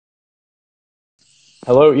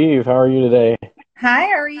Hello, Eve. How are you today? Hi,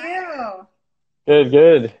 how are you? Good,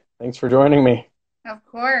 good. Thanks for joining me. Of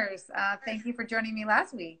course. Thank you for joining me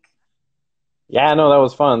last week. Yeah, no, that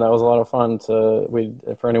was fun. That was a lot of fun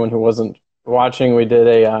for anyone who wasn't watching, we did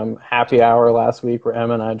a happy hour last week where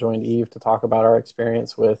Emma and I joined Eve to talk about our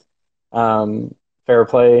experience with Fair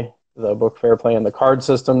Play, the book Fair Play, and the card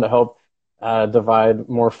system to help divide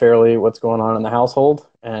more fairly what's going on in the household.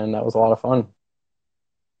 And that was a lot of fun.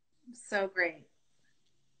 So great.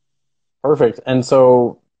 Perfect. And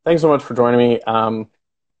so thanks so much for joining me.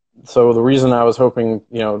 So the reason I was hoping,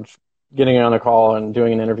 getting on a call and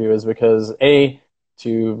doing an interview is because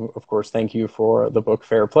to of course thank you for the book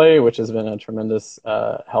Fair Play, which has been a tremendous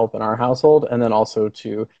help in our household, and then also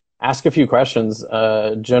to ask a few questions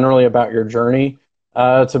generally about your journey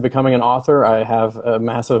to becoming an author. I have a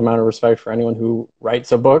massive amount of respect for anyone who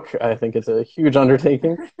writes a book. I think it's a huge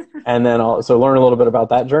undertaking, and then also learn a little bit about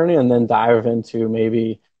that journey, and then dive into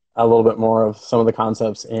maybe a little bit more of some of the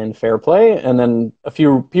concepts in Fair Play. And then a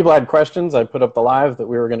few people had questions. I put up the live that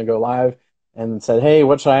we were going to go live and said, "Hey,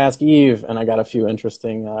 what should I ask Eve?" And I got a few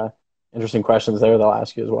interesting questions there that I'll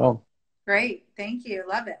ask you as well. Great. Thank you.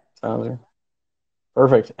 Love it. Sounds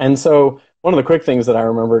perfect. And so one of the quick things that I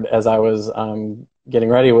remembered as I was getting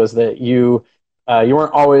ready was that you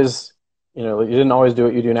weren't always, you didn't always do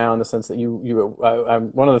what you do now in the sense that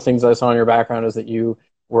one of the things I saw in your background is that you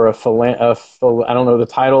were I don't know the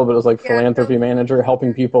title, but it was like Yeah, philanthropy manager,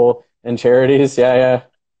 helping people and charities. Yeah, yeah.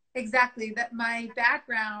 exactly. That my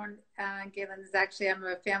background, Galen, is actually I'm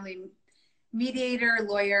a family mediator,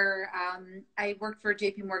 lawyer. I worked for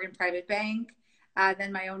JP Morgan Private Bank,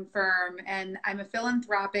 then my own firm, and I'm a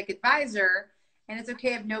philanthropic advisor. And it's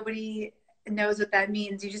okay if nobody knows what that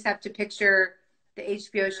means. You just have to picture the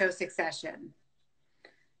HBO show Succession.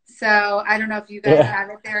 So I don't know if you guys Yeah. have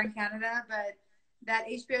it there in Canada, but that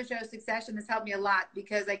HBO show Succession has helped me a lot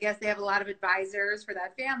because I guess they have a lot of advisors for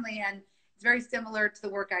that family, and it's very similar to the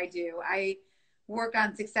work I do. I work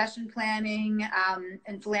on succession planning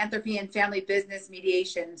and philanthropy and family business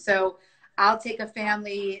mediation. So I'll take a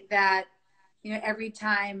family that, every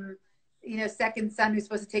time, second son who's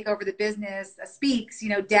supposed to take over the business speaks,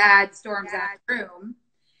 dad storms out of the room.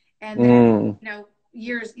 And then, Mm, a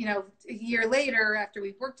year later, after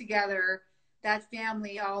we've worked together, that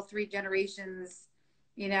family, all three generations,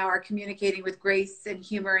 are communicating with grace and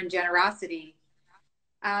humor and generosity.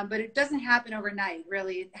 But it doesn't happen overnight,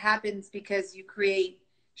 really. It happens because you create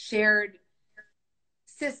shared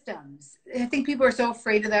systems. I think people are so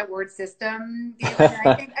afraid of that word system, Galen.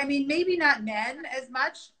 I mean, maybe not men as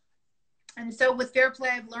much. And so with Fair Play,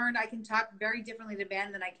 I've learned I can talk very differently to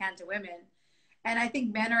men than I can to women. And I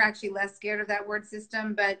think men are actually less scared of that word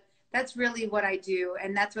system, but that's really what I do.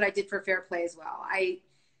 And that's what I did for Fair Play as well.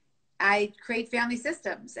 I create family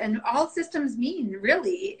systems, and all systems mean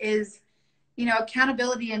really is,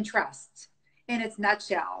 accountability and trust in its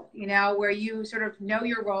nutshell, where you sort of know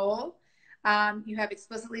your role. You have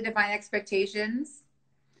explicitly defined expectations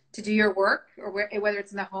to do your work, or whether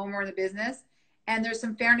it's in the home or in the business. And there's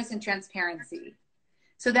some fairness and transparency.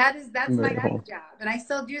 So that's my very day cool. job, and I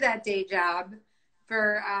still do that day job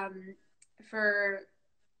for for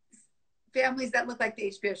families that look like the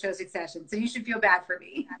HBO show Succession. So you should feel bad for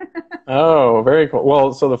me. Oh, very cool.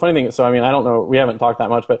 Well, so the funny thing, so I mean, I don't know, we haven't talked that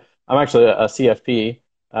much, but I'm actually a CFP.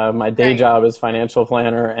 My day Right. job is financial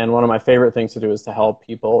planner, and one of my favorite things to do is to help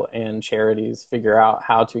people and charities figure out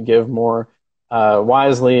how to give more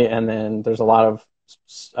wisely. And then there's a lot of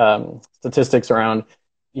statistics around,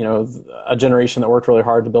 a generation that worked really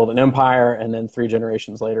hard to build an empire, and then 3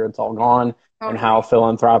 generations later, it's all gone. And how Totally.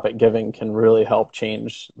 philanthropic giving can really help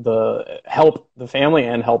the family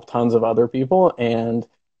and help tons of other people. And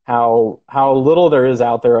how little there is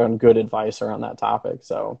out there on good advice around that topic.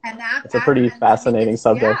 So And that, it's a pretty and I mean, fascinating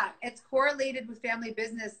subject. it's correlated with family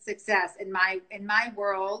business success in my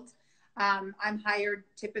world. I'm hired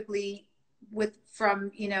typically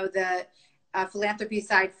from the philanthropy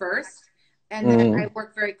side first, and then I Mm,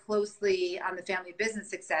 work very closely on the family business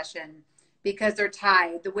succession because they're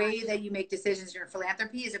tied. The way that you make decisions in your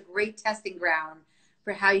philanthropy is a great testing ground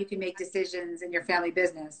for how you can make decisions in your family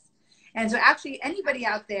business. And so, actually, anybody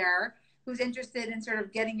out there who's interested in sort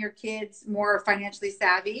of getting your kids more financially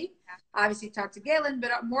savvy, obviously talk to Galen,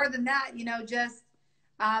 but more than that,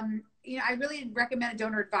 I really recommend a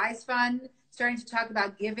donor advised fund, starting to talk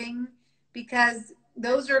about giving, because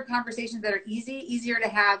those are conversations that are easier to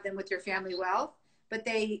have than with your family wealth, but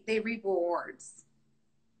they reap rewards.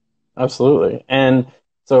 absolutely. And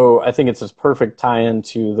so I think it's this perfect tie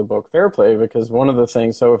into the book Fair Play because one of the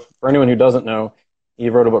things, so if, for anyone who doesn't know,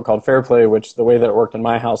 Eve wrote a book called Fair Play, which the way that it worked in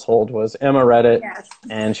my household was Emma read it Yes.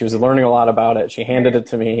 and she was learning a lot about it. She handed it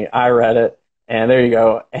to me. I read it, and there you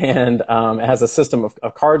go. And it has a system of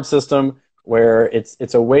a card system where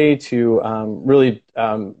it's a way to really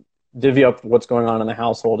divvy up what's going on in the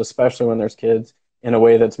household, especially when there's kids, in a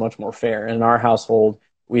way that's much more fair. In our household,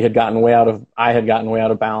 I had gotten way out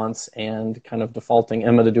of balance and kind of defaulting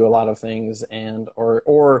Emma to do a lot of things, and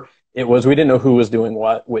or it was we didn't know who was doing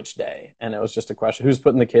what which day, and it was just a question: who's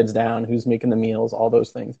putting the kids down, who's making the meals, all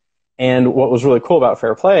those things. And what was really cool about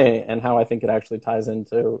Fair Play, and how I think it actually ties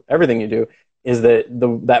into everything you do, is that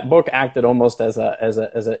that book acted almost as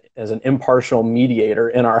an impartial mediator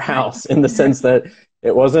in our Right. house, in the sense that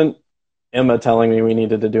it wasn't Emma telling me we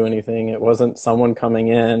needed to do anything. It wasn't someone coming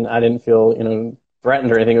in. I didn't feel,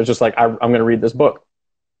 threatened or anything. It was just like, I'm going to read this book.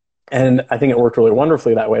 And I think it worked really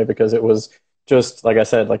wonderfully that way, because it was just, like I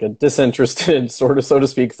said, like a disinterested, sort of, so to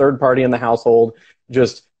speak, third party in the household,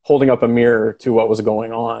 just holding up a mirror to what was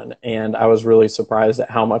going on. And I was really surprised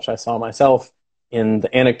at how much I saw myself in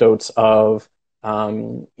the anecdotes of,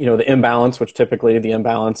 the imbalance, which typically the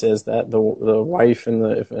imbalance is that the wife in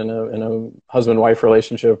a husband wife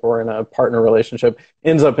relationship or in a partner relationship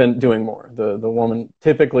ends up in doing more. The woman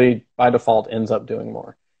typically by default ends up doing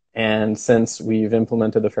more. And since we've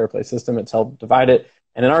implemented the fair play system, it's helped divide it.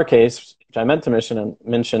 And in our case, which I meant to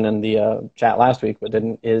mention in the chat last week, but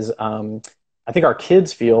didn't, is I think our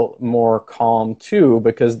kids feel more calm too,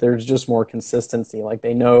 because there's just more consistency. Like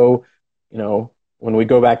they know, when we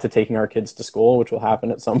go back to taking our kids to school, which will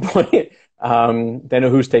happen at some point, they know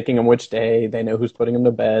who's taking them which day. They know who's putting them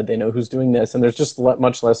to bed. They know who's doing this. And there's just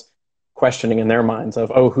much less questioning in their minds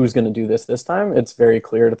of, oh, who's going to do this time? It's very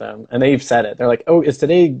clear to them. And they've said it. They're like, oh, is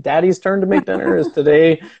today daddy's turn to make dinner? Is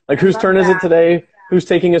today, like, I whose love turn is it that. today? Who's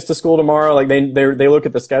taking us to school tomorrow? Like they look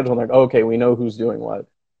at the schedule and like, oh, okay, we know who's doing what.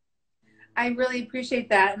 I really appreciate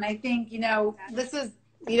that. And I think, this is,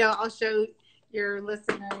 I'll show your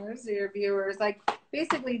listeners or your viewers, like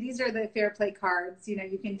basically these are the fair play cards.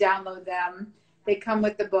 You can download them. They come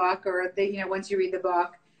with the book, or once you read the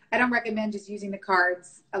book. I don't recommend just using the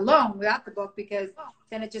cards alone without the book, because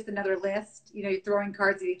then it's just another list. You're throwing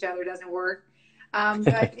cards at each other doesn't work.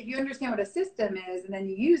 But if you understand what a system is and then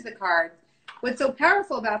you use the cards, what's so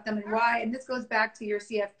powerful about them and why, and this goes back to your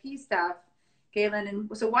CFP stuff, Galen.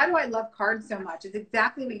 And so why do I love cards so much? It's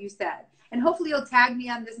exactly what you said. And hopefully you'll tag me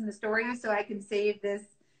on this in the story so I can save this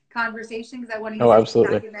conversation, because I want to use Oh, it in the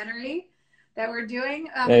absolutely. documentary that we're doing.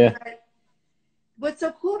 Yeah, yeah. But what's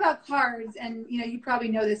so cool about cards, and you probably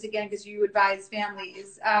know this again because you advise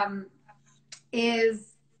families,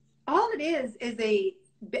 is all it is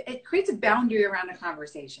it creates a boundary around a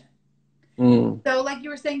conversation. Mm. So like you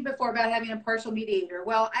were saying before about having a partial mediator,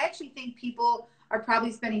 well, I actually think people are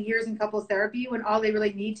probably spending years in couples therapy when all they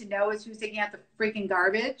really need to know is who's taking out the freaking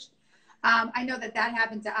garbage. I know that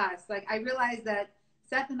happened to us. Like I realized that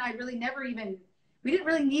Seth and I really we didn't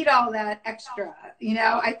really need all that extra.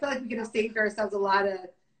 I feel like we could have saved ourselves a lot of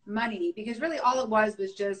money, because really all it was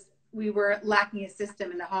just we were lacking a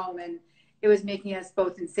system in the home, and it was making us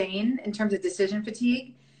both insane in terms of decision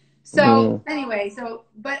fatigue. So Mm. anyway,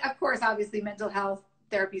 but of course, obviously mental health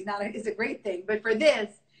therapy is a great thing. But for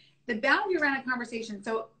this, the boundary around a conversation.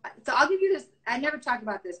 So I'll give you this. I never talk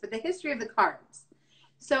about this, but the history of the cards.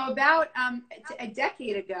 So about a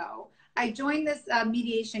decade ago, I joined this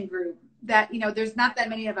mediation group that, there's not that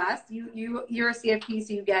many of us. You're a CFP,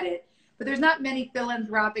 so you get it. But there's not many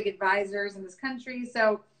philanthropic advisors in this country.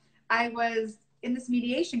 So I was in this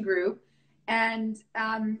mediation group, and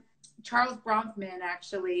Charles Bronfman,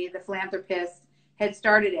 actually, the philanthropist, had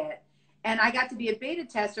started it. And I got to be a beta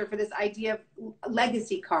tester for this idea of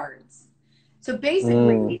legacy cards. So Mm.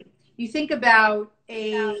 basically, you think about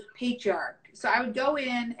a patriarch. So I would go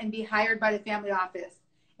in and be hired by the family office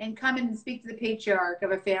and come in and speak to the patriarch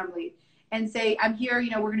of a family and say, I'm here,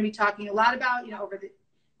 we're going to be talking a lot about, over the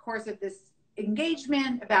course of this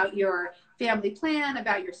engagement, about your family plan,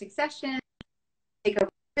 about your succession, take over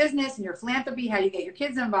business and your philanthropy, how you get your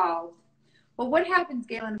kids involved. Well, what happens,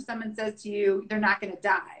 Galen, if someone says to you, they're not going to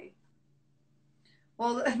die?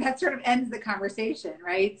 Well, that sort of ends the conversation,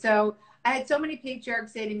 right? So I had so many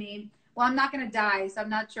patriarchs say to me, well, I'm not going to die, so I'm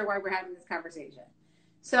not sure why we're having this conversation.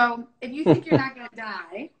 So if you think you're not going to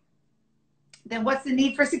die, then what's the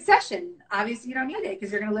need for succession? Obviously, you don't need it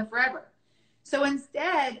because you're going to live forever. So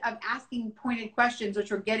instead of asking pointed questions,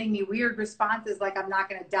 which were getting me weird responses like I'm not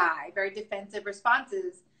going to die, very defensive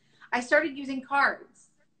responses, I started using cards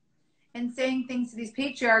and saying things to these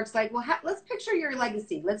patriarchs like, well, let's picture your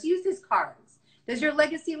legacy. Let's use these cards. Does your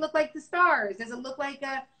legacy look like the stars? Does it look like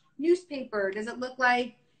a newspaper? Does it look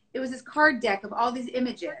like it was this card deck of all these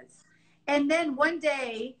images? And then one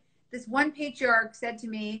day, this one patriarch said to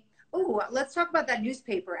me, "Oh, let's talk about that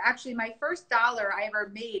newspaper. Actually, my first dollar I ever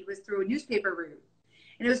made was through a newspaper route.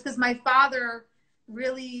 And it was because my father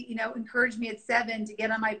really, encouraged me at 7 to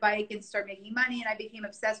get on my bike and start making money. And I became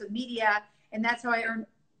obsessed with media. And that's how I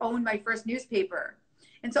owned my first newspaper.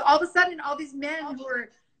 And so all of a sudden, all these men who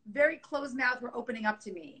were very closed-mouthed were opening up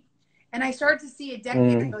to me. And I started to see a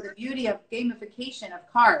decade ago the beauty of gamification of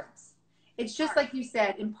cards. It's just like you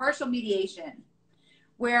said, impartial mediation,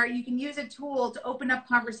 where you can use a tool to open up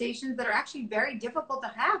conversations that are actually very difficult to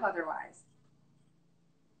have otherwise.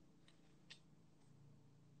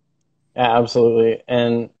 Yeah, absolutely.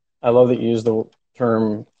 And I love that you use the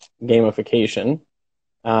term gamification,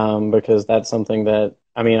 because that's something that,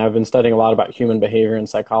 I mean, I've been studying a lot about human behavior and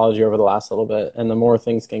psychology over the last little bit. And the more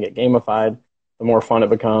things can get gamified, the more fun it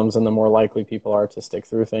becomes and the more likely people are to stick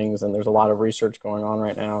through things. And there's a lot of research going on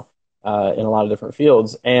right now in a lot of different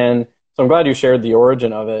fields. And so I'm glad you shared the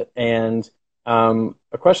origin of it. And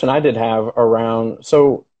a question I did have around,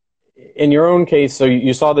 so in your own case, so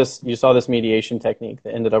you saw this mediation technique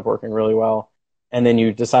that ended up working really well, and then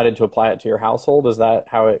you decided to apply it to your household. Is that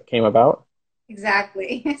how it came about?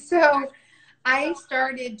 Exactly. So I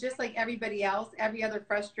started just like everybody else, every other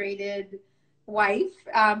frustrated wife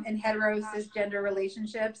in hetero cisgender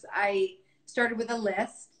relationships. I started with a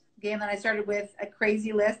list. Galen, I started with a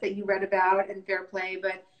crazy list that you read about in Fair Play,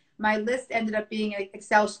 but my list ended up being an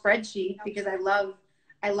Excel spreadsheet because I love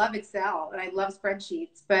Excel and I love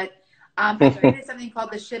spreadsheets. But I created something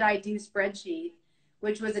called the Should I Do spreadsheet,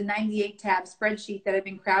 which was a 98 tab spreadsheet that had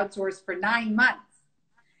been crowdsourced for 9 months.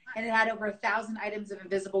 And it had over 1,000 items of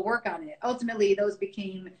invisible work on it. Ultimately, those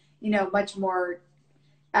became, much more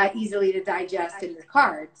easily to digest in the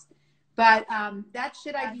cards. But that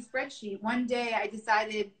Should I Do spreadsheet, one day I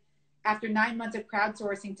decided after 9 months of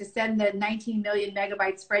crowdsourcing to send the 19 million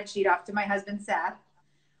megabyte spreadsheet off to my husband, Seth,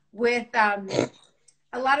 with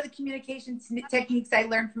a lot of the communication techniques I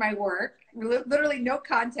learned from my work, literally no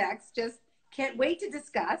context, just can't wait to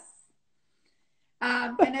discuss.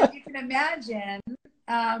 And as you can imagine,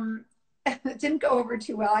 it didn't go over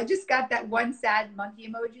too well. I just got that one sad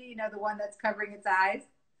monkey emoji, the one that's covering its eyes.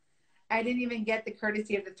 I didn't even get the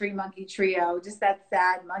courtesy of the 3-monkey trio, just that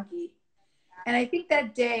sad monkey. And I think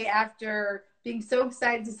that day, after being so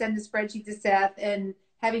excited to send the spreadsheet to Seth and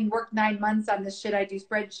having worked 9 months on this Should I Do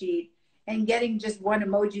spreadsheet and getting just one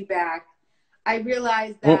emoji back, I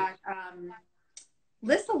realized that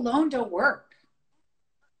lists alone don't work,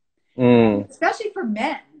 especially for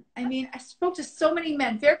men. I mean, I spoke to so many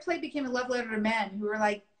men. Fair Play became a love letter to men who were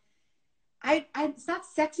like, it's not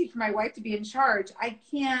sexy for my wife to be in charge. I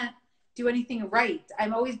can't do anything right.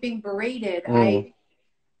 I'm always being berated.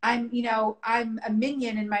 I'm a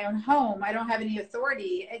minion in my own home. I don't have any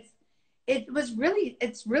authority. It's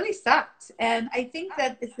really sucked. And I think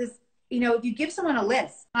that it's this, if you give someone a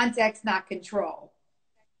list, context, not control.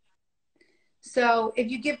 So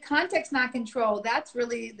if you give context, not control, that's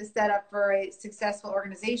really the setup for a successful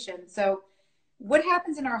organization. So what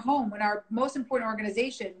happens in our home when our most important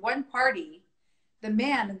organization, one party, the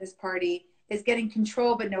man in this party, is getting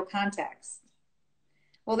control but no context?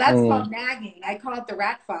 Well, that's called nagging. I call it the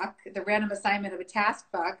rat fuck, the random assignment of a task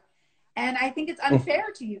fuck. And I think it's unfair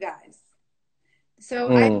to you guys.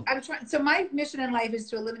 So I'm trying. So my mission in life is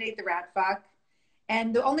to eliminate the rat fuck.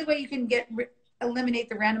 And the only way you can eliminate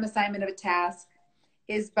the random assignment of a task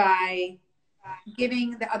is by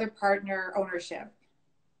giving the other partner ownership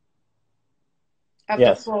of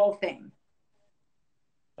the full thing.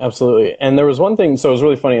 Absolutely. And there was one thing, so it was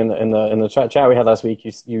really funny in the chat we had last week,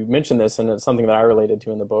 you mentioned this, and it's something that I related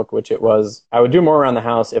to in the book, which it was, I would do more around the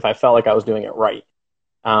house if I felt like I was doing it right.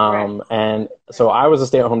 Right. And so I was a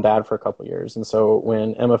stay-at-home dad for a couple of years. And so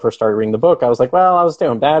when Emma first started reading the book, I was like, well, I was a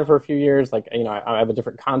stay-at-home dad for a few years. Like, I have a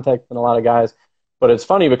different context than a lot of guys. But it's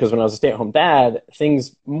funny because when I was a stay-at-home dad,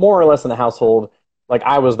 things more or less in the household, like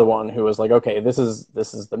I was the one who was like, okay, this is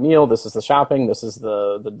the meal, this is the shopping, this is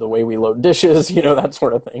the way we load dishes, that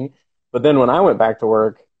sort of thing. But then when I went back to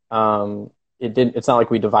work, it's not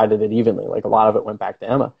like we divided it evenly. Like a lot of it went back to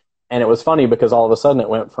Emma. And it was funny because all of a sudden it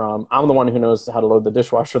went from I'm the one who knows how to load the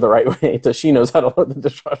dishwasher the right way to she knows how to load the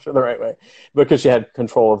dishwasher the right way, because she had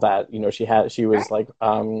control of that. She was like,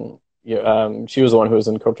 she was the one who was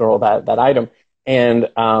in control of that item. And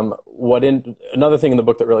another thing in the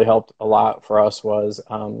book that really helped a lot for us was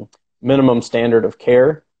minimum standard of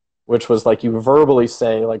care, which was like you verbally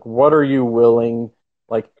say, like, what are you willing,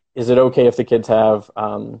 like, is it okay if the kids have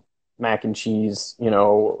mac and cheese,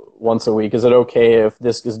 once a week? Is it okay if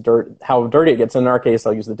this is how dirty it gets? In our case,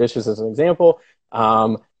 I'll use the dishes as an example.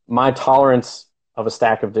 My tolerance of a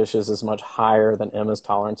stack of dishes is much higher than Emma's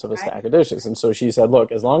tolerance of a Right. stack of dishes. And so she said,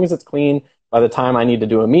 look, as long as it's clean by the time I need to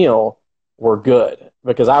do a meal, we're good.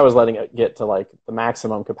 Because I was letting it get to like the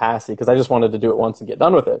maximum capacity because I just wanted to do it once and get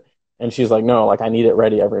done with it. And she's like, no, like I need it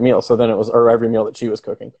ready every meal. So then it was, or every meal that she was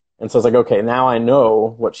cooking. And so it's like, okay, now I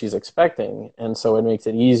know what she's expecting. And so it makes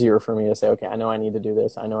it easier for me to say, okay, I know I need to do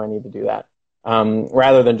this. I know I need to do that.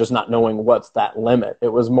 Rather than just not knowing what's that limit.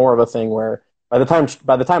 It was more of a thing where by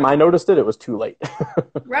the time I noticed it, it was too late.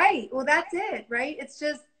 Right. Well, that's it, right? It's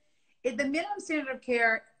just the minimum standard of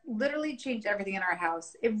care literally changed everything in our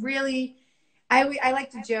house. It really, I like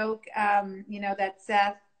to joke, that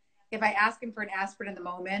Seth, if I ask him for an aspirin in the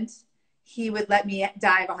moment, he would let me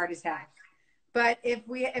die of a heart attack. But if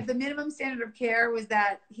the minimum standard of care was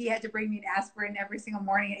that he had to bring me an aspirin every single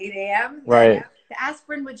morning at 8 a.m., then Right. the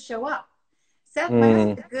aspirin would show up. Seth, my Mm,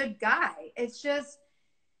 husband's a good guy. It's just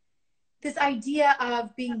this idea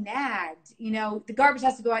of being nagged, the garbage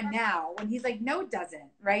has to go out now, when he's like, no, it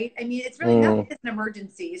doesn't, right? I mean, it's really nothing. mm, It's an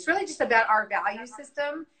emergency. It's really just about our value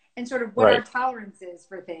system and sort of what our right. tolerance is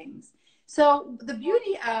for things. So the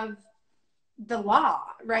beauty of the law,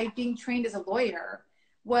 right, being trained as a lawyer,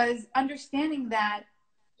 was understanding that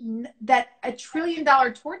 $1 trillion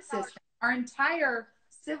tort system, our entire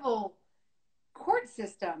civil court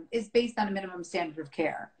system, is based on a minimum standard of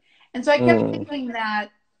care. And so I kept Mm, thinking that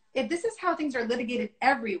if this is how things are litigated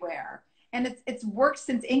everywhere, and it's worked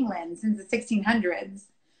since England, since the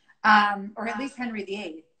 1600s, or at least Henry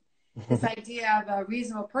VIII, this idea of a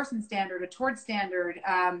reasonable person standard, a tort standard,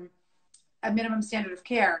 a minimum standard of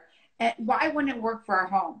care, and why wouldn't it work for our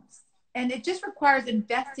homes? And it just requires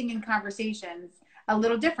investing in conversations a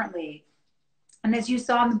little differently. And as you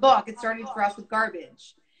saw in the book, it started for us with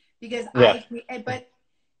garbage, because yeah. but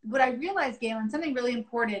what I realized, Galen, something really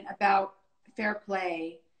important about fair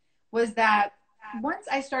play was that once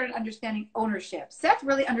I started understanding ownership, Seth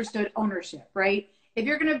really understood ownership, right? If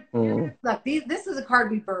you're going to Mm, look, this is a card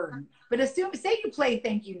we burn, but say you play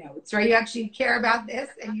thank you notes, right? You actually care about this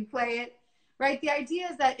and you play it, right? The idea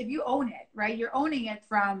is that if you own it, right, you're owning it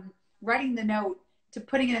from writing the note to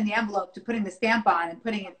putting it in the envelope to putting the stamp on and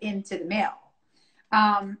putting it into the mail.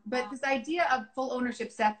 But this idea of full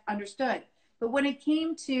ownership, Seth understood. But when it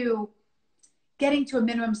came to getting to a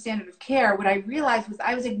minimum standard of care, what I realized was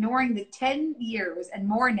I was ignoring the 10 years and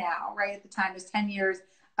more now, right? At the time, it was 10 years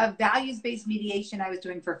of values-based mediation I was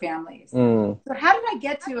doing for families. mm, So how did I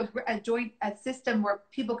get to a system where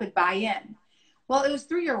people could buy in? Well, it was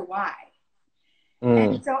through your why.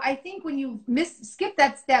 And mm, so I think when you skip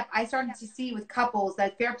that step, I started to see with couples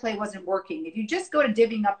that fair play wasn't working. If you just go to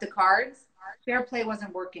divvying up the cards, fair play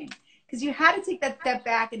wasn't working, because you had to take that step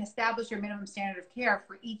back and establish your minimum standard of care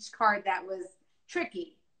for each card that was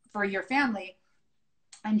tricky for your family.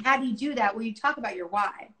 And how do you do that? Well, you talk about your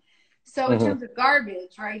why. So in mm, terms of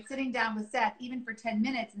garbage, right, sitting down with Seth, even for 10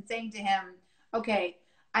 minutes, and saying to him, okay,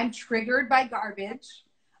 I'm triggered by garbage.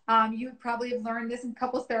 You probably have learned this in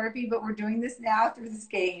couples therapy, but we're doing this now through this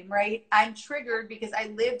game, right? I'm triggered because I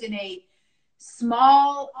lived in a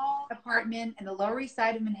small apartment in the Lower East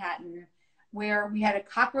Side of Manhattan where we had a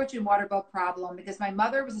cockroach and water bug problem because my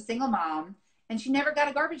mother was a single mom and she never got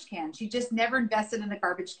a garbage can. She just never invested in a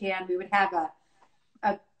garbage can. We would have a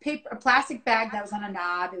plastic bag that was on a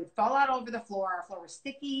knob. It would fall out over the floor. Our floor was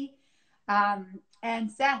sticky.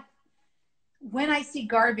 And Seth, when I see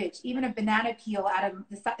garbage, even a banana peel out of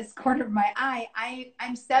this corner of my eye,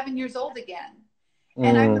 I'm 7 years old again.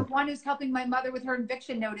 And I'm the mm, one who's helping my mother with her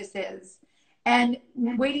eviction notices and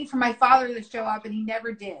waiting for my father to show up, and he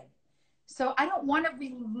never did. So I don't want to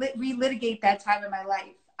relitigate that time in my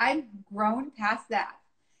life. I've grown past that.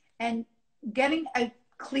 And getting a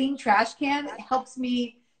clean trash can helps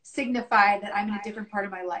me signify that I'm in a different part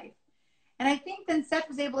of my life. And I think then Seth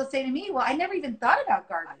was able to say to me, well, I never even thought about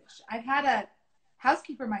garbage. I've had a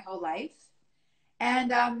housekeeper my whole life.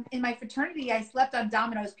 And in my fraternity, I slept on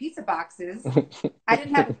Domino's pizza boxes. I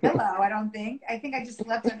didn't have a pillow, I don't think. I think I just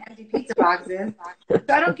slept on empty pizza boxes.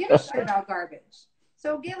 So I don't give a shit about garbage.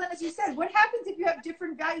 So, Galen, as you said, what happens if you have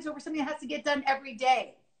different values over something that has to get done every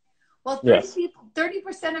day? Well, yes.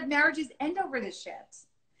 30% of marriages end over this shit.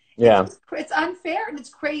 Yeah. It's unfair and it's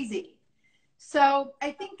crazy. So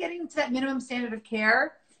I think getting to that minimum standard of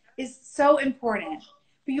care is so important.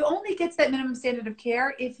 But you only get to that minimum standard of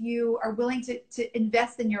care if you are willing to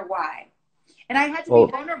invest in your why. And I had to be Well,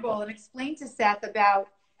 vulnerable and explain to Seth about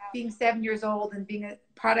being 7 years old and being a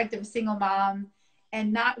product of a single mom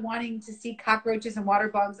and not wanting to see cockroaches and water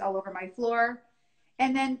bugs all over my floor.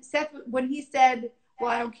 And then Seth, when he said,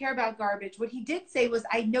 well, I don't care about garbage, what he did say was,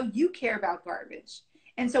 I know you care about garbage.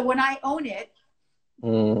 And so when I own it, the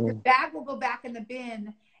mm, bag will go back in the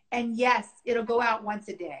bin And yes, it'll go out once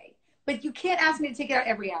a day, but you can't ask me to take it out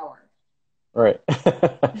every hour. Right.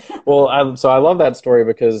 Well, so I love that story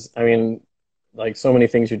because, I mean, like so many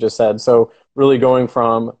things you just said. So really going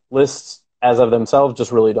from lists as of themselves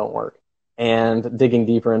just really don't work, and digging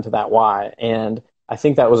deeper into that why. And I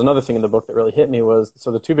think that was another thing in the book that really hit me was,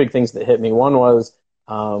 so the two big things that hit me. One was,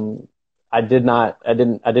 um, I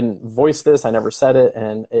didn't voice this. I never said it.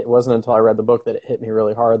 And it wasn't until I read the book that it hit me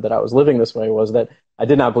really hard that I was living this way, was that I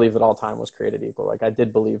did not believe that all time was created equal. Like I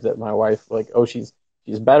did believe that my wife, like, oh, she's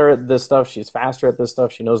better at this stuff. She's faster at this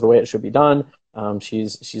stuff. She knows the way it should be done.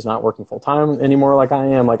 She's not working full time anymore like I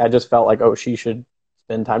am. Like I just felt like, oh, she should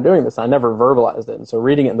spend time doing this. I never verbalized it. And so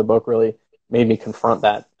reading it in the book really made me confront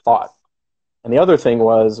that thought. And the other thing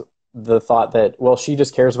was the thought that, well, she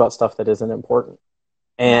just cares about stuff that isn't important.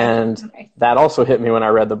 And Right. that also hit me when I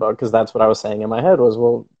read the book, because that's what I was saying in my head was,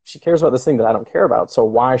 well, she cares about this thing that I don't care about. So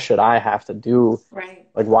why should I have to do, Right.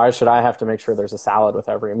 like, why should I have to make sure there's a salad with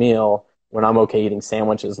every meal when I'm okay eating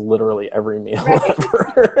sandwiches literally every meal Right.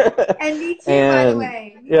 ever? And me too, by the And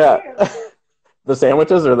way. Me yeah, too. the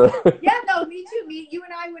sandwiches or the, Yeah, no, me too. You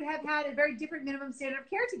and I would have had a very different minimum standard of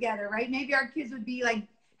care together, right? Maybe our kids would be like,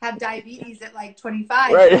 have diabetes at like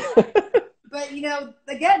 25. right. But,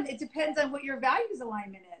 again, it depends on what your values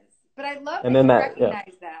alignment is. But I love And that then you that, yeah.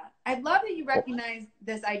 recognize that. I love that you recognize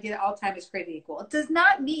this idea that all time is created equal. It does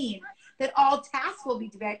not mean that all tasks will be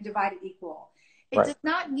divided equal. It Right. does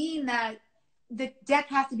not mean that the deck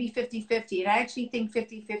has to be 50-50. And I actually think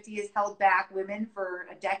 50-50 has held back women for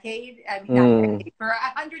a decade. I mean, not a Mm, decade, for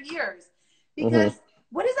 100 years. Because mm-hmm.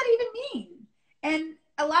 what does that even mean? And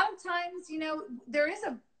a lot of times, there is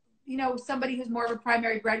somebody who's more of a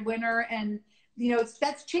primary breadwinner, and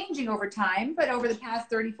that's changing over time, but over the past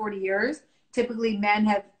 30-40 years, typically men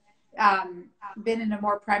have been in a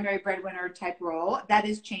more primary breadwinner type role. That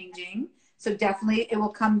is changing, so definitely it will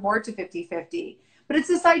come more to 50-50. But it's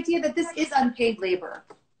this idea that this is unpaid labor,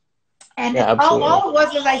 and Yeah, all absolutely. it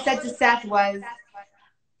was, as I said to Seth, was,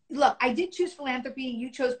 look, I did choose philanthropy. You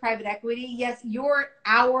chose private equity. Yes, your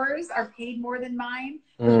hours are paid more than mine,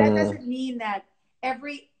 but that Mm, doesn't mean that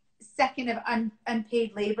every second of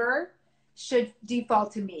unpaid labor should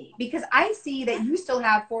default to me, because I see that you still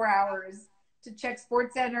have 4 hours to check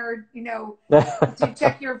Sports Center, to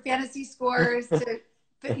check your fantasy scores, to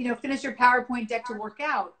finish your PowerPoint deck, to work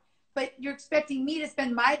out. But you're expecting me to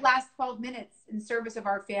spend my last 12 minutes in service of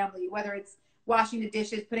our family, whether it's washing the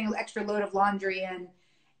dishes, putting an extra load of laundry in.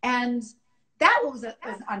 And that was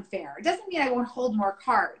unfair. It doesn't mean I won't hold more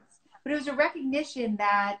cards, but it was a recognition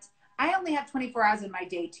that I only have 24 hours in my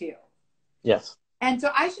day too. yes. And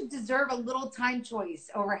so I should deserve a little time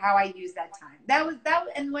choice over how I use that time.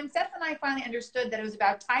 And when Seth and I finally understood that it was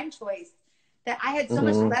about time choice, that I had so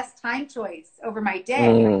much Mm-hmm. less time choice over my day,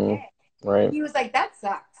 Mm, right. he was like, that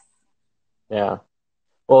sucks. Yeah.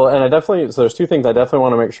 Well, and so there's two things I definitely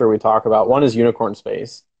want to make sure we talk about. One is unicorn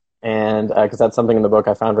space, and because that's something in the book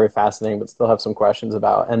I found very fascinating, but still have some questions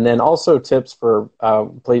about. And then also tips for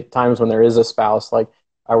times when there is a spouse. Like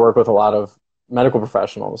I work with a lot of medical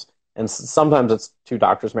professionals, and sometimes it's two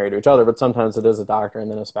doctors married to each other, but sometimes it is a doctor and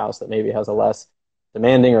then a spouse that maybe has a less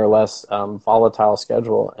demanding or less volatile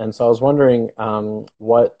schedule. And so I was wondering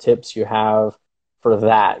what tips you have for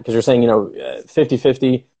that, because you're saying,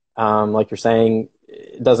 50-50, like you're saying,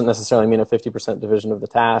 it doesn't necessarily mean a 50% division of the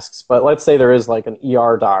tasks, but let's say there is like an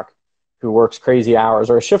ER doc who works crazy hours,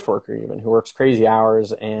 or a shift worker even who works crazy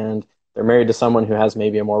hours, and they're married to someone who has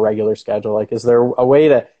maybe a more regular schedule. Like, is there a way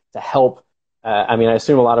to help? I mean, I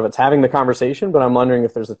assume a lot of it's having the conversation, but I'm wondering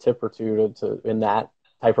if there's a tip or two to in that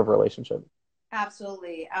type of relationship.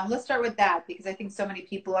 Absolutely. Let's start with that, because I think so many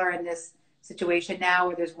people are in this situation now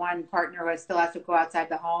where there's one partner who still has to go outside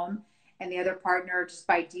the home, and the other partner, just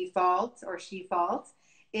by default or she fault,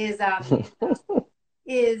 is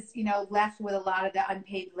left with a lot of the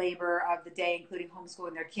unpaid labor of the day, including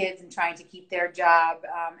homeschooling their kids and trying to keep their job.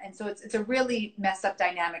 And so it's a really messed up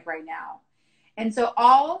dynamic right now. And so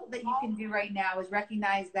all that you can do right now is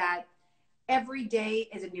recognize that every day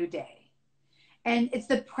is a new day. And it's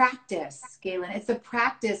the practice, Galen. It's the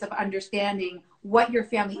practice of understanding what your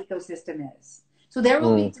family ecosystem is. So there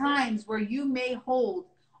will be Mm, times where you may hold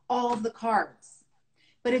all of the cards.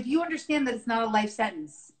 But if you understand that it's not a life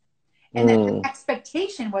sentence, and that your mm,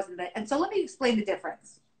 expectation wasn't that. And so let me explain the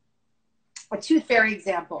difference. A tooth fairy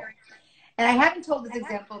example. And I haven't told this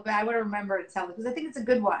example, but I want to remember to tell it because I think it's a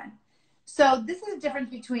good one. So this is a difference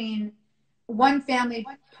between one family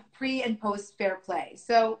pre and post fair play.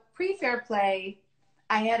 So pre fair play,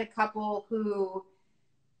 I had a couple who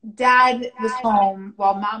dad was home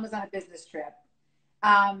while mom was on a business trip.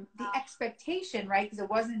 The expectation, right, because it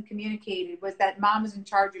wasn't communicated, was that mom was in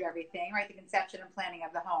charge of everything, right, the conception and planning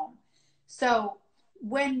of the home. So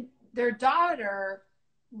when their daughter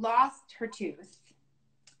lost her tooth,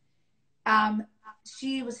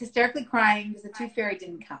 she was hysterically crying because the tooth fairy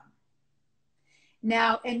didn't come.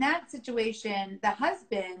 Now, in that situation, the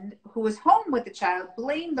husband, who was home with the child,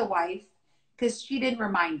 blamed the wife because she didn't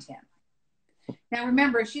remind him. Now,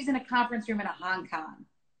 remember, she's in a conference room in Hong Kong.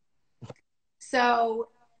 So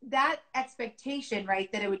that expectation,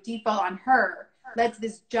 right, that it would default on her led to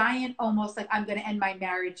this giant, almost like, I'm going to end my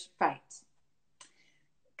marriage fight.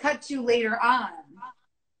 Cut to later on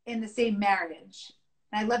in the same marriage.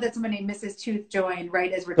 And I love that someone named Mrs. Tooth joined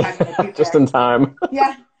right as we're talking about tooth Just fairy. in time.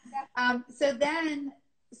 Yeah. So then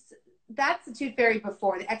that's the tooth fairy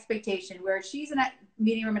before, the expectation, where she's in a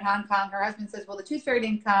meeting room in Hong Kong. Her husband says, well, the tooth fairy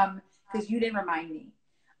didn't come because you didn't remind me.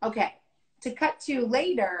 Okay. To cut to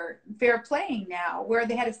later, fair playing now, where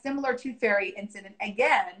they had a similar tooth fairy incident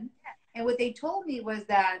again. And what they told me was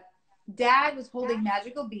that dad was holding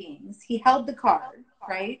magical beings. He held the card,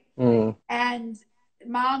 right? And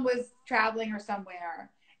mom was traveling or somewhere.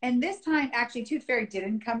 And this time, actually, tooth fairy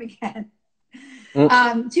didn't come again.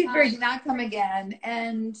 Tooth fairy did not come again.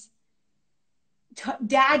 And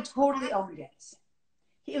dad totally owned it.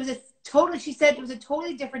 It was she said it was a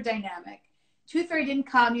totally different dynamic. Tooth fairy didn't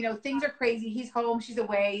come, you know, things are crazy. He's home, she's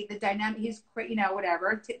away. The dynamic, you know,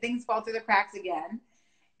 whatever. Things fall through the cracks again.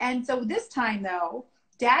 And so this time, though,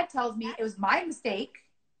 dad tells me it was my mistake,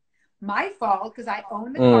 my fault, because I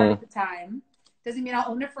owned the card at the time. Doesn't mean I'll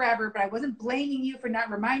own it forever, but I wasn't blaming you for not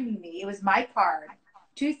reminding me. It was my card.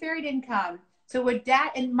 Tooth fairy didn't come. So what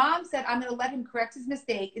dad and mom said, I'm going to let him correct his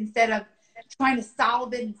mistake instead of trying to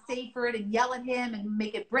solve it and save for it and yell at him and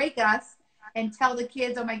make it break us and tell the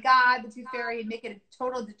kids, oh my God, the tooth fairy, and make it a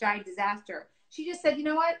total giant disaster. She just said, you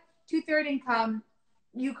know what? Tooth fairy didn't come.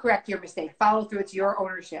 You correct your mistake. Follow through. It's your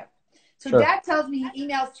ownership. So Sure. dad tells me he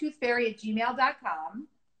emails toothfairy@gmail.com.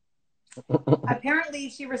 Apparently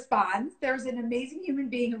she responds. There's an amazing human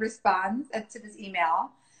being who responds to this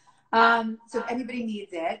email. So if anybody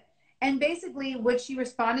needs it. And basically what she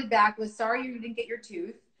responded back was, sorry you didn't get your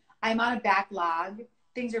tooth. I'm on a backlog.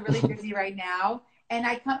 Things are really busy right now. And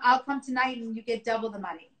I'll come tonight and you get double the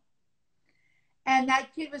money. And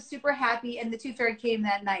that kid was super happy and the tooth fairy came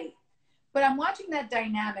that night. But I'm watching that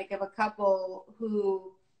dynamic of a couple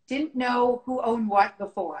who didn't know who owned what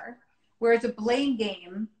before, where it's a blame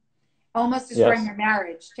game, almost destroying their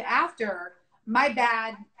marriage, to after, my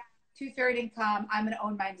bad, tooth fairy didn't come, I'm going to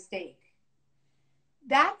own my mistake.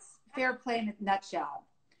 That's fair play in a nutshell.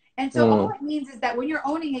 And so all it means is that when you're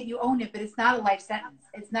owning it, you own it, but it's not a life sentence.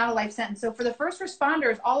 It's not a life sentence. So for the first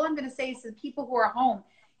responders, all I'm going to say is to the people who are home,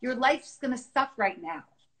 your life's going to suck right now.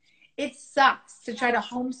 It sucks to try to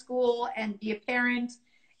homeschool and be a parent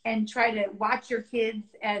and try to watch your kids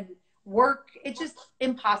and work. It's just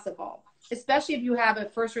impossible, especially if you have a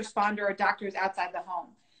first responder or doctors outside the home.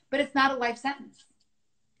 But it's not a life sentence.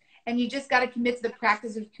 And you just got to commit to the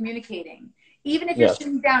practice of communicating. Even if you're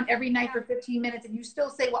sitting down every night for 15 minutes and you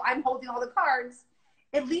still say, well, I'm holding all the cards,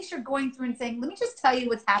 at least you're going through and saying, let me just tell you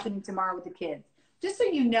what's happening tomorrow with the kids. Just so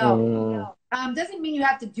you know. Doesn't mean you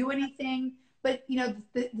have to do anything, but, you know,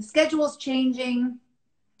 the schedule is changing.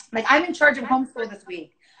 Like, I'm in charge of homeschool this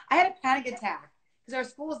week. I had a panic attack because our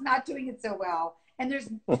school is not doing it so well. And there's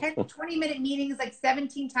 10, 20-minute meetings like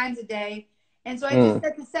 17 times a day. And so I just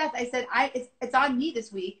said to Seth, I said, it's on me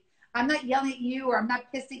this week. I'm not yelling at you or I'm not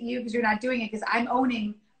pissed at you because you're not doing it, because I'm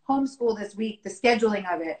owning homeschool this week, the scheduling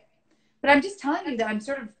of it. But I'm just telling you that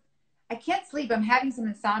I can't sleep. I'm having some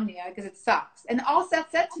insomnia because it sucks. And all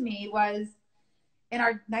Seth said to me was, in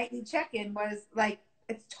our nightly check-in, was like,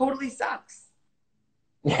 it totally sucks.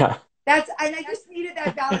 Yeah. And I just needed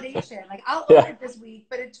that validation. Like, I'll own it this week,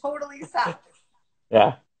 but it totally sucks.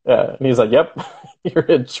 Yeah. And he's like, yep,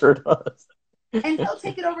 it sure does. And he'll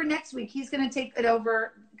take it over next week. He's going to take it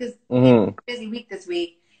over because he's a busy week this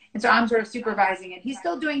week. And so I'm sort of supervising it. He's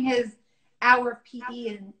still doing his hour of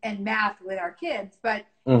PE and math with our kids, but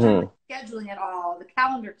scheduling it all, the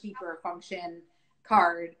calendar keeper function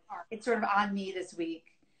card, it's sort of on me this week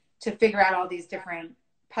to figure out all these different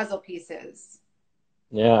puzzle pieces.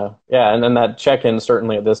 Yeah. And then that check-in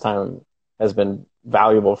certainly at this time has been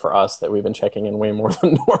valuable for us, that we've been checking in way more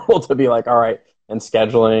than normal to be like, all right, and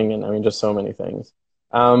scheduling, and I mean, just so many things.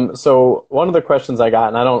 So one of the questions I got,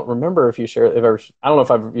 and I don't remember if you shared, I don't know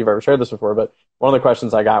if you've ever shared this before, but one of the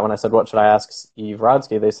questions I got when I said, what should I ask Eve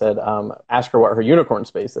Rodsky? They said, ask her what her unicorn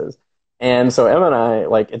space is. And so Emma and I,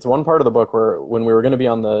 like, it's one part of the book where when we were going to be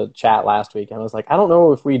on the chat last week, Emma was like, I don't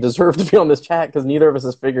know if we deserve to be on this chat because neither of us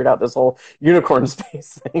has figured out this whole unicorn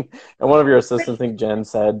space thing. And one of your assistants, I think Jen,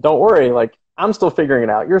 said, don't worry, like, I'm still figuring it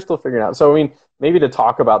out. You're still figuring it out. So, I mean, maybe to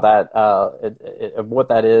talk about that, of what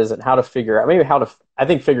that is and how to figure out, maybe how to, I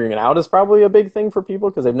think figuring it out is probably a big thing for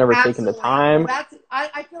people because they've never taken the Absolutely. Well, time.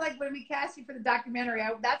 I feel like when we cast you for the documentary,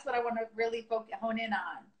 that's what I want to really hone in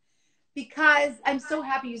on, because I'm so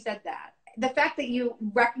happy you said that. The fact that you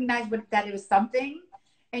recognize that it was something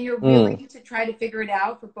and you're willing to try to figure it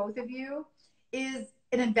out for both of you is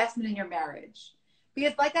an investment in your marriage.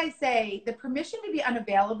 Because like I say, the permission to be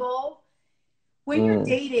unavailable when you're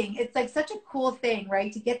dating, it's like such a cool thing,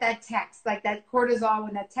 right? To get that text, like that cortisol,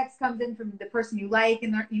 when that text comes in from the person you like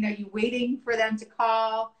and you know, you waiting for them to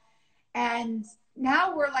call. And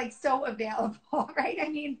now we're like so available, right? I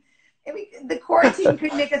mean, the quarantine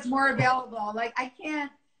could make us more available. Like I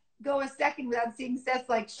can't go a second without seeing Seth's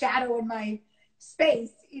like shadow in my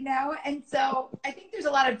space, you know? And so I think there's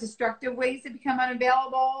a lot of destructive ways to become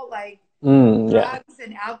unavailable, like Yeah. drugs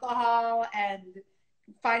and alcohol and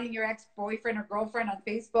finding your ex-boyfriend or girlfriend on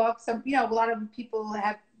Facebook. Some, you know, a lot of people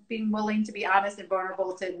have been willing to be honest and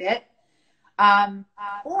vulnerable to admit.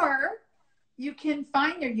 Or you can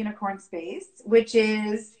find your unicorn space, which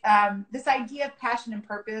is this idea of passion and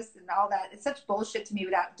purpose and all that. It's such bullshit to me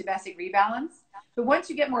without domestic rebalance. But once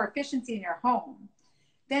you get more efficiency in your home,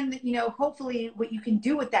 then, you know, hopefully what you can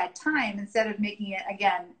do with that time, instead of making it,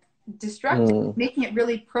 again, destructive, making it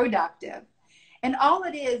really productive. And all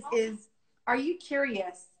it is, are you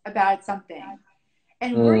curious about something?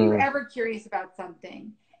 And were you ever curious about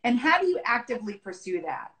something? And how do you actively pursue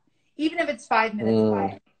that? Even if it's 5 minutes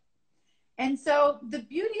away. And so the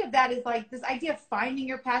beauty of that is like this idea of finding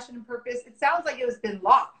your passion and purpose. It sounds like it has been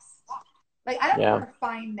lost. Like, I don't know how to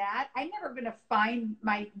find that. I'm never going to find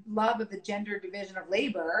my love of the gender division of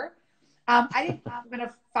labor. I'm going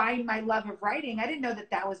to find my love of writing. I didn't know that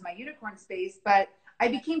that was my unicorn space, but I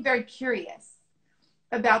became very curious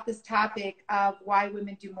about this topic of why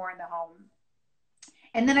women do more in the home.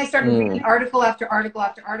 And then I started reading article after article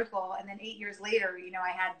after article. And then 8 years later, you know,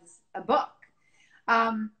 I had a book.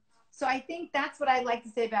 So I think that's what I like to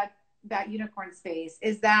say about unicorn space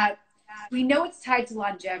is that we know it's tied to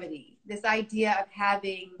longevity. This idea of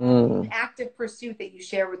having an active pursuit that you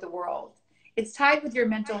share with the world. It's tied with your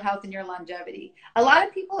mental health and your longevity. A lot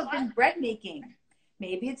of people have been bread making.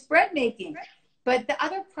 Maybe it's bread making. But the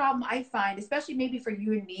other problem I find, especially maybe for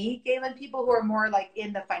you and me, Galen, people who are more like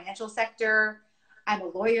in the financial sector, I'm a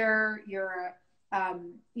lawyer, you're,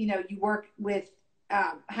 you know, you work with,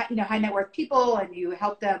 you know, high net worth people and you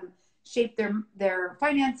help them shape their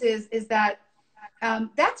finances, is that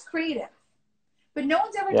that's creative. But no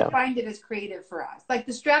one's ever defined it as creative for us. Like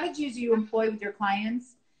the strategies you employ with your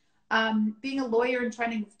clients, being a lawyer and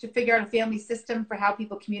trying to figure out a family system for how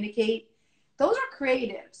people communicate, those are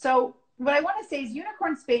creative. So what I want to say is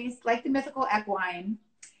unicorn space, like the mythical equine,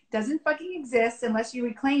 doesn't fucking exist unless you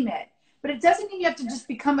reclaim it. But it doesn't mean you have to just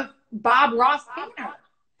become a Bob Ross painter.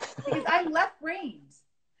 Because I'm left-brained.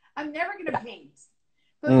 I'm never going to paint.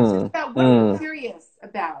 But it's just about what you're curious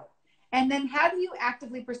about. And then how do you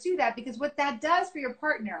actively pursue that? Because what that does for your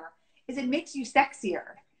partner is it makes you sexier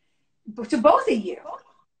to both of you.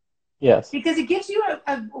 Yes. Because it gives you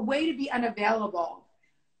a way to be unavailable.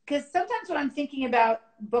 Because sometimes when I'm thinking about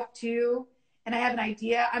book 2 and I have an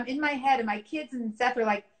idea, I'm in my head and my kids and Seth are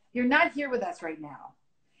like, you're not here with us right now.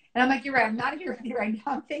 And I'm like, you're right, I'm not here with you right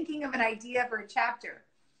now. I'm thinking of an idea for a chapter.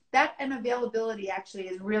 That unavailability actually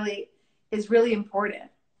is really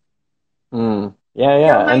important.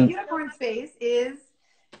 Yeah. So my unicorn space is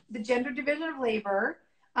the gender division of labor.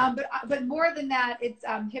 But more than that, it's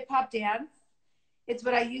hip hop dance. It's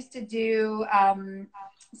what I used to do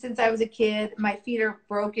since I was a kid. My feet are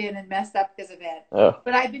broken and messed up because of it.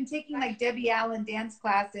 But I've been taking like Debbie Allen dance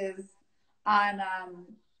classes on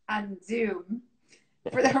Zoom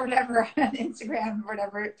for whatever, on Instagram,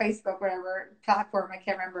 whatever, Facebook, whatever platform, I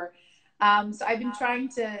can't remember. So I've been trying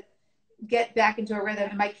to get back into a rhythm,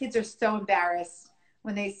 and my kids are so embarrassed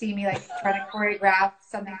when they see me like trying to choreograph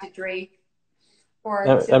something to Drake. Or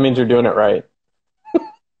that means you're doing it right.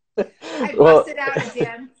 I busted out a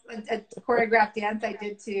dance, a choreographed dance I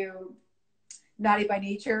did to Naughty by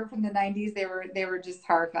Nature from the 90s. They were just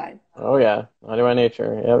horrified. Oh yeah, Naughty by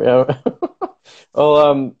Nature. Yep.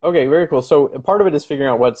 Well, okay, very cool. So part of it is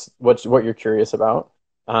figuring out what you're curious about.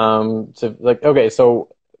 So like, okay,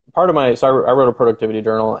 so part of I wrote a productivity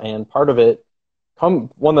journal, and part of it,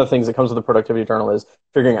 one of the things that comes with the productivity journal is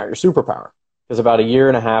figuring out your superpower. Because about a year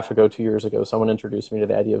and a half ago, 2 years ago, someone introduced me to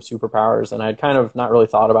the idea of superpowers, and I'd kind of not really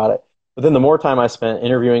thought about it. But then the more time I spent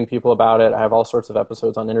interviewing people about it, I have all sorts of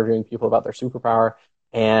episodes on interviewing people about their superpower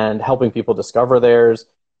and helping people discover theirs.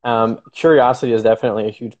 Curiosity is definitely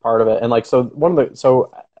a huge part of it. And like, so one of the,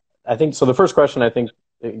 so I think, so the first question I think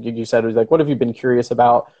you said was like, what have you been curious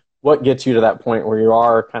about? What gets you to that point where you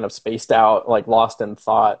are kind of spaced out, like lost in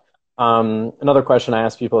thought? Another question I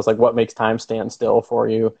ask people is like, what makes time stand still for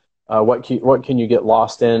you? What can you get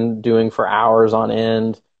lost in doing for hours on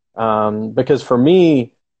end? Because for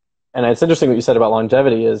me, and it's interesting what you said about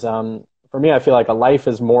longevity is for me, I feel like a life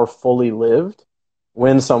is more fully lived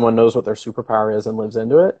when someone knows what their superpower is and lives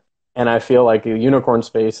into it. And I feel like the unicorn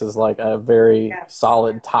space is like a very Yes.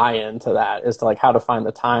 solid tie-in to that, is to like how to find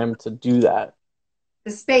the time to do that.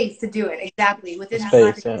 The space to do it exactly The within that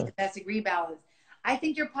time space, to yeah. domestic rebalance. I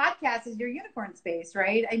think your podcast is your unicorn space,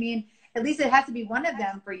 right? I mean, at least it has to be one of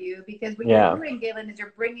them for you because what you're Yeah. doing, Galen, is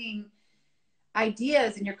you're bringing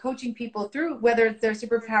ideas and you're coaching people through whether it's their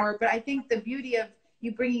superpower. But I think the beauty of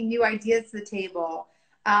you bringing new ideas to the table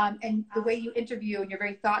and the way you interview and you're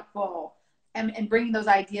very thoughtful and bringing those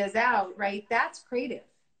ideas out, right? That's creative.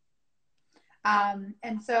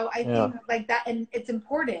 And so I Yeah. think like that, and it's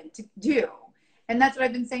important to do. And that's what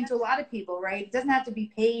I've been saying to a lot of people, right? It doesn't have to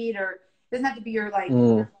be paid or it doesn't have to be your like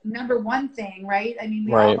Mm, number one thing, right? I mean,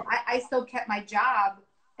 right. I still kept my job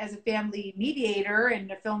as a family mediator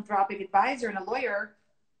and a philanthropic advisor and a lawyer.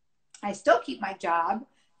 I still keep my job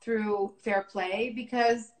through Fair Play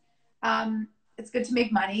because it's good to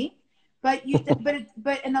make money.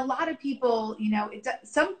 And a lot of people,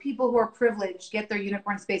 some people who are privileged get their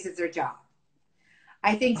unicorn space as their job.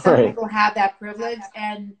 I think some Right. people have that privilege,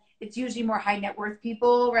 and it's usually more high net worth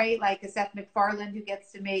people, right? Like a Seth MacFarlane who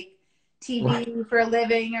gets to make TV for a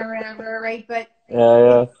living or whatever, right? But Yeah,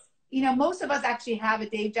 yeah. it's, most of us actually have a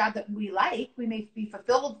day job that we like, we may be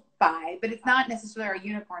fulfilled by, but it's not necessarily our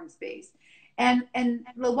unicorn space. And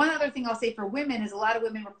the one other thing I'll say for women is a lot of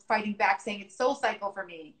women were fighting back saying it's soul cycle for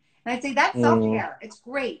me. And I'd say that's self Mm, care. It's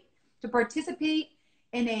great to participate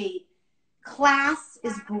in a class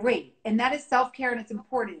is great and that is self-care and it's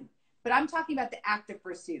important, but I'm talking about the active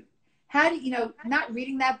pursuit. How do not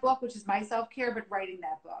reading that book, which is my self-care, but writing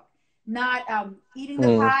that book, not eating the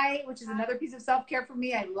mm, pie, which is another piece of self-care for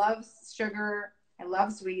me. I love sugar, I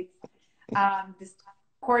love sweets. This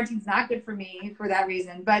quarantine's not good for me for that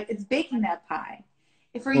reason, but it's baking that pie.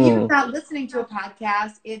 If for you it's mm. not listening to a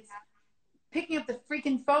podcast, it's picking up the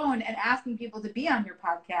freaking phone and asking people to be on your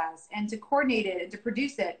podcast and to coordinate it and to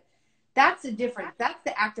produce it. That's the difference. That's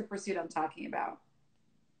the active pursuit I'm talking about.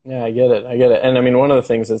 Yeah, I get it. I get it. And I mean, one of the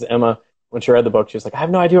things is Emma, when she read the book, she was like, I have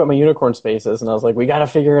no idea what my unicorn space is. And I was like, we got to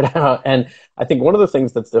figure it out. And I think one of the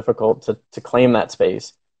things that's difficult to claim that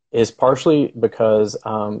space is partially because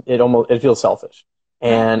it feels selfish.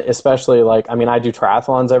 Right. And especially like, I mean, I do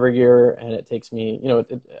triathlons every year and it takes me,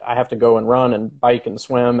 I have to go and run and bike and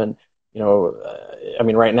swim. And, I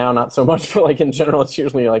mean, right now, not so much, but like in general, it's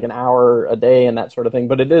usually like an hour a day and that sort of thing.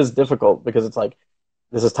 But it is difficult because it's like,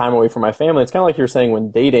 this is time away from my family. It's kind of like you're saying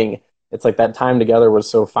when dating, it's like that time together was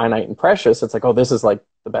so finite and precious. It's like, oh, this is like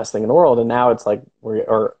the best thing in the world. And now it's like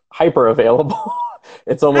we're hyper available.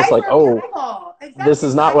 It's almost like, Hyper oh, available. this Exactly.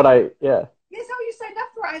 is not what yeah. Guess how you signed up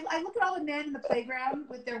for. I look at all the men in the playground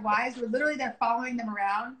with their wives who are literally they're following them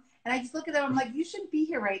around. And I just look at them, I'm like, you shouldn't be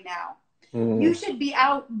here right now. You Mm, should be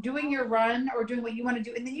out doing your run or doing what you want to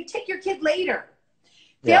do. And then you take your kid later.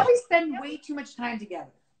 yeah. Families spend way too much time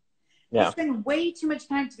together. We Yeah. spend way too much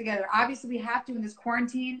time together. Obviously, we have to in this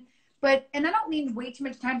quarantine, and I don't mean way too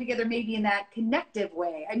much time together, maybe in that connective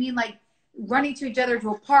way. I mean like running to each other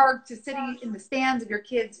to a park, to sitting in the stands of your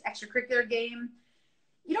kids' extracurricular game.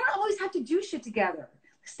 You don't always have to do shit together.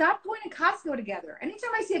 Stop going to Costco together.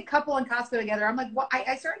 Anytime I see a couple in Costco together, I'm like, well,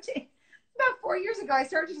 I started to, about 4 years ago, I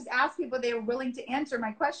started to just ask people if they were willing to answer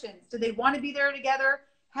my questions. Do they want to be there together?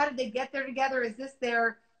 How did they get there together? Is this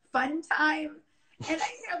their fun time? And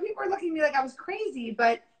people are looking at me like I was crazy,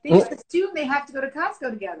 but they just assume they have to go to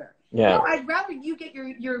Costco together. Yeah. No, I'd rather you get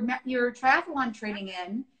your triathlon training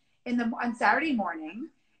on Saturday morning,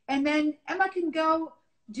 and then Emma can go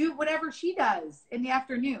do whatever she does in the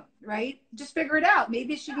afternoon, right? Just figure it out.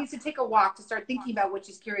 Maybe she needs to take a walk to start thinking about what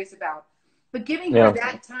she's curious about. But giving her Yeah.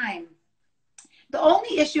 that time. The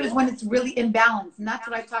only issue is when it's really imbalanced, and that's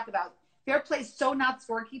what I talk about. Fair play is so not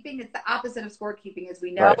scorekeeping. It's the opposite of scorekeeping, as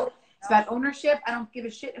we know. Right. It's about ownership. I don't give a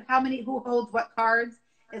shit who holds what cards,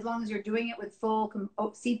 as long as you're doing it with full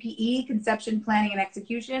CPE, conception, planning, and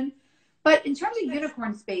execution. But in terms of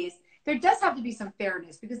unicorn space, there does have to be some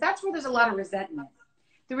fairness because that's where there's a lot of resentment.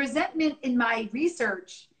 The resentment in my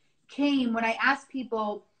research came when I asked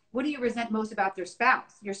people, what do you resent most about their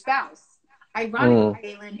spouse, your spouse? Ironically, Mm,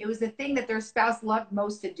 Galen, it was the thing that their spouse loved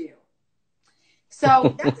most to do.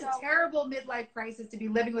 So that's a terrible midlife crisis to be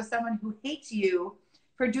living with someone who hates you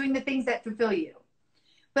for doing the things that fulfill you.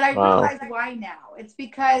 But I Wow. realize why now. It's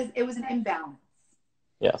because it was an imbalance.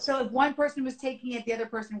 Yes. So if one person was taking it, the other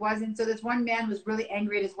person wasn't. So this one man was really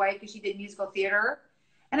angry at his wife because she did musical theater.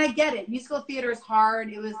 And I get it. Musical theater is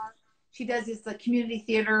hard. She does this like community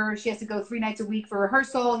theater. She has to go 3 nights a week for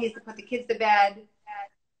rehearsal. He has to put the kids to bed.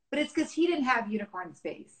 But it's because he didn't have unicorn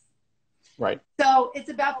space. Right. So it's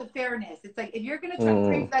about the fairness. It's like, if you're going to train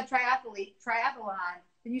Mm, for that triathlon,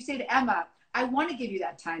 then you say to Emma, I want to give you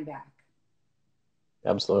that time back.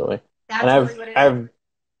 absolutely. And That's really what it is.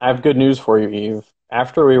 I have good news for you, Eve.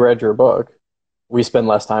 After we read your book, we spend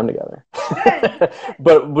less time together. Good.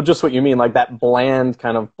 But just what you mean, like that bland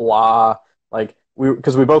kind of blah, like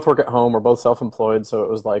because we both work at home, we're both self-employed, so it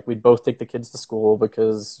was like we'd both take the kids to school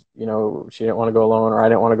because, she didn't want to go alone or I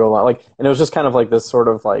didn't want to go alone. Like, and it was just kind of like this sort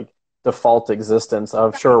of like default existence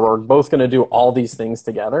of sure, we're both going to do all these things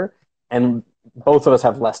together, and both of us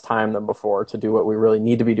have less time than before to do what we really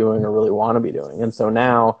need to be doing or really want to be doing. And so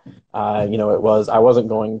now, I wasn't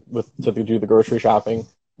going to do the grocery shopping,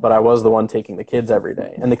 but I was the one taking the kids every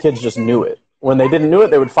day. And the kids just knew it. When they didn't know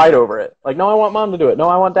it, they would fight over it. Like, no, I want mom to do it. No,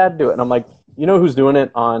 I want dad to do it. And I'm like, you know who's doing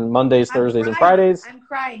it on Mondays, I'm Thursdays, and crying. Fridays? I'm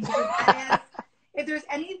crying because if there's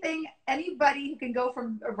anybody who can go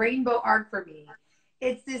from a rainbow arc for me,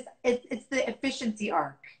 it's the efficiency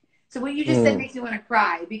arc. So what you just said Mm, makes me want to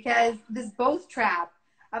cry because this both trap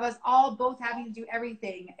of us all both having to do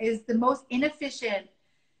everything is the most inefficient.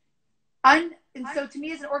 And so to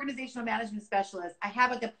me as an organizational management specialist, I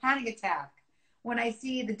have like a panic attack when I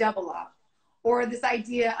see the double up or this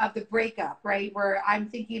idea of the breakup, right? Where I'm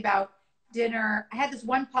thinking about dinner. I had this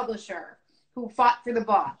one publisher who fought for the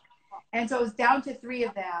book. And so it was down to 3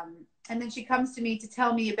 of them. And then she comes to me to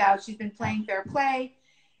tell me about she's been playing fair play.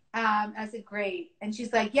 I said, great. And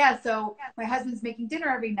she's like, yeah, so my husband's making dinner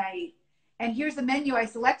every night. And here's the menu I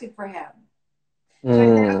selected for him. So I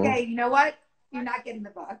said, mm, okay, you know what? You're not getting the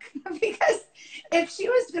book. Because if she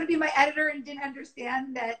was going to be my editor and didn't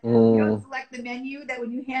understand that you don't mm, select the menu, that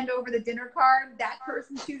when you hand over the dinner card, that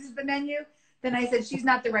person chooses the menu, then I said, she's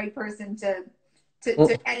not the right person mm.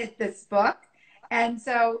 to edit this book. And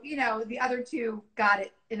so, the other 2 got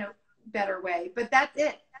it in a better way. But that's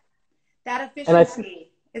it. That And I,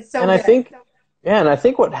 efficiency is so And I good. think, yeah, and I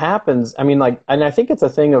think what happens, I mean, like, and I think it's a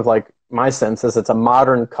thing of like, my sense is it's a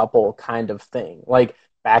modern couple kind of thing. Like,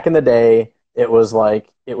 back in the day, it was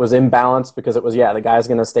imbalanced because it was, yeah, the guy's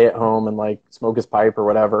going to stay at home and like smoke his pipe or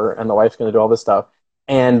whatever, and the wife's going to do all this stuff.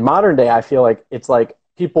 And modern day, I feel like it's like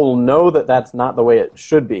people know that that's not the way it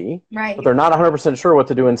should be, but Right. they're not 100% sure what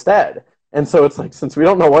to do instead. And so it's like, since we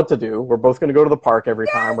don't know what to do, we're both going to go to the park every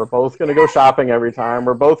time. Yes. We're both going to go Yes. shopping every time. Yes.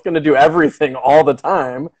 We're both going to do everything all the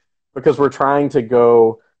time because we're trying to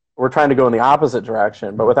go in the opposite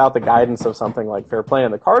direction. But without the guidance of something like fair play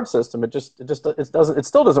in the card system, it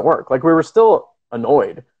still doesn't work. Like, we were still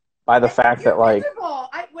annoyed by the fact You're that, like, miserable.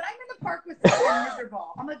 When I'm in the park with someone, I'm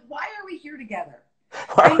miserable. I'm like, why are we here together?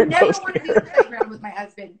 why I are we never both want to be in the here? playground with my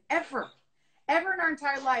husband, ever. Ever in our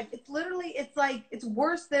entire life. It's like, it's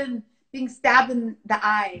worse than being stabbed in the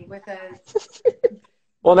eye with a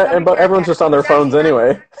Well, gummy but bear everyone's bag. just on their It's phones actually not.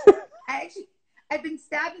 anyway. I've been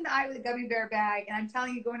stabbed in the eye with a gummy bear bag, and I'm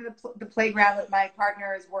telling you, going to the playground with my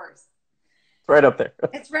partner is worse. It's right up there.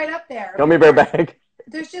 It's right up there Gummy bear because bag.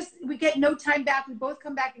 we get no time back. We both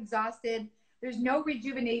come back exhausted. There's no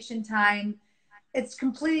rejuvenation time. It's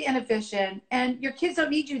completely inefficient, and your kids don't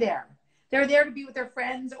need you there. They're there to be with their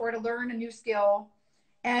friends or to learn a new skill.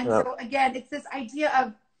 And Yep. so again, it's this idea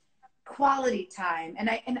of quality time. And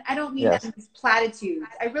I don't mean that Yes. in these platitudes.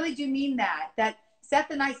 I really do mean that Seth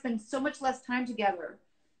and I spend so much less time together,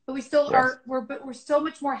 but we still Yes. are, we're so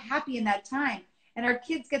much more happy in that time. And our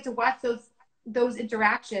kids get to watch those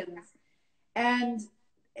interactions, and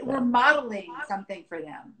we're Yeah. modeling something for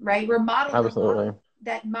them, right? We're modeling Absolutely.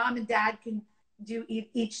 that mom and dad can do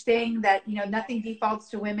each thing, that, nothing defaults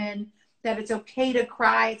to women, that it's okay to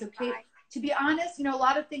cry. It's okay to be honest. A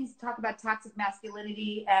lot of things talk about toxic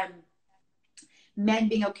masculinity and men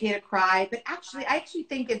being okay to cry, but I actually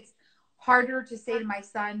think it's harder to say to my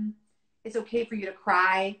son, it's okay for you to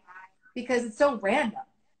cry, because it's so random.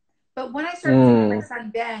 But when I started saying to my Mm,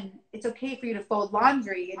 son Ben, it's okay for you to fold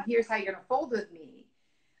laundry, and here's how you're going to fold with me.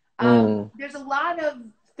 mm. There's a lot of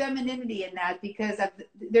femininity in that, because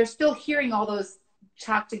they're still hearing all those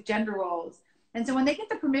toxic gender roles. And so when they get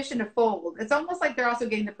the permission to fold, it's almost like they're also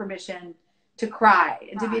getting the permission to cry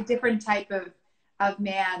and to be a different type of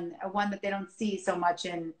man, one that they don't see so much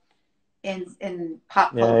in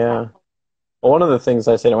pop Yeah, culture. yeah. Well, one of the things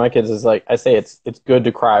I say to my kids is like, I say it's good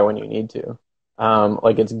to cry when you need to.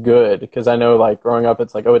 like it's good. Because I know like growing up,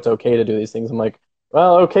 it's like, oh, it's okay to do these things. I'm like,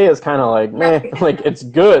 well, okay is kind of like, meh, Right. like it's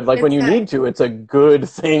good. Like when It's you good. need to, it's a good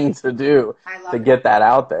thing to do I to love get that. that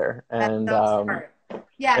out there. That's And so smart.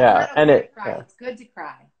 Yeah, it's yeah, not and okay to it, cry. yeah, It's good to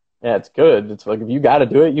cry. yeah, it's good. It's like if you got to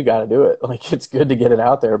do it, you got to do it. Like it's good to get it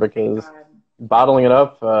out there Right because on. bottling it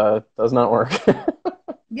up does not work.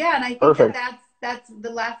 Yeah, and I think that Perfect. that's the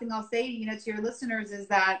last thing I'll say, to your listeners is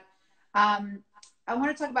that um, I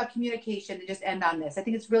want to talk about communication and just end on this. I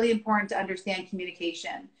think it's really important to understand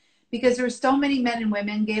communication because there's so many men and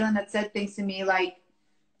women, Galen, that said things to me like,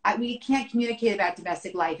 "We can't communicate about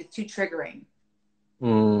domestic life; it's too triggering."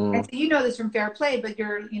 And Mm, so you know this from Fair Play, but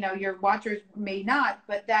your watchers may not.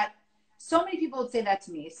 But that so many people would say that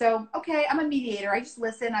to me. So okay, I'm a mediator. I just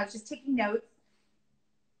listen. I was just taking notes.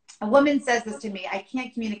 A woman says this to me: I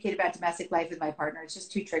can't communicate about domestic life with my partner. It's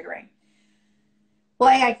just too triggering. Well,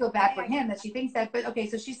 I feel bad for him that she thinks that, but okay,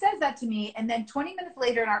 so she says that to me, and then 20 minutes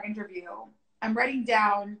later in our interview, I'm writing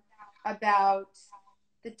down about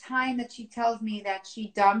the time that she tells me that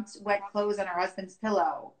she dumped wet clothes on her husband's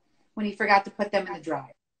pillow when he forgot to put them in the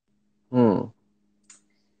dryer. mm,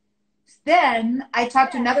 Then I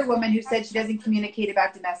talked to another woman who said she doesn't communicate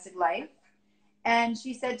about domestic life. And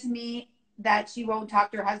she said to me that she won't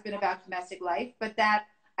talk to her husband about domestic life, but that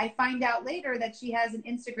I find out later that she has an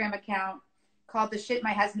Instagram account called The Shit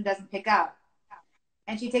My Husband Doesn't Pick Up.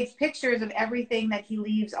 And she takes pictures of everything that he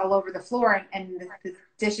leaves all over the floor and the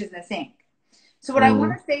dishes in the sink. So, what I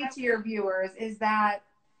want mm. to say to your viewers is that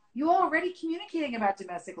you are already communicating about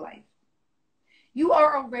domestic life. You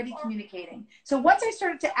are already communicating. So once I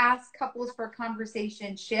started to ask couples for a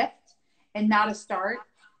conversation shift and not a start,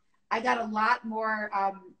 I got a lot more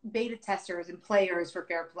beta testers and players for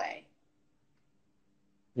Fair Play.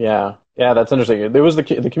 Yeah, yeah, that's interesting. There was the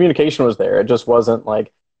communication was there. It just wasn't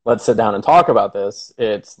like let's sit down and talk about this.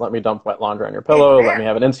 It's let me dump wet laundry on your It's pillow. Let me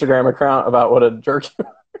there. have an Instagram account about what a jerk.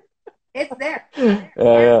 It's there. Yeah,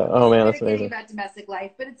 We're yeah. Oh man, that's communicating amazing. about domestic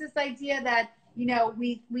life, but it's this idea that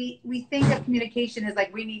we think of communication as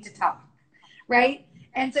like we need to talk, right?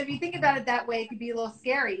 And so if you think about it that way, it could be a little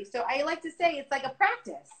scary. So I like to say it's like a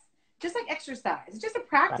practice, just like exercise. It's just a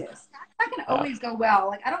practice. It's not going to Yeah, always go well.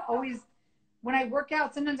 Like I don't always when I work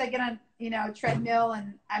out, sometimes I get on, a treadmill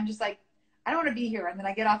and I'm just like, I don't want to be here. And then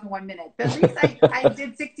I get off in 1 minute. But at least I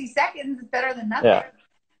did 60 seconds. It's better than nothing. yeah,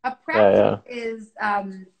 A yeah, practice yeah. is,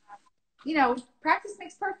 practice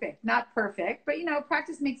makes perfect. Not perfect, but,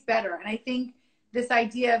 practice makes better. And I think this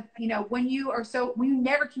idea of,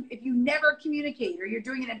 if you never communicate or you're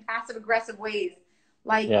doing it in passive aggressive ways,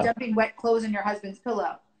 like Yeah. dumping wet clothes in your husband's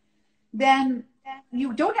pillow, then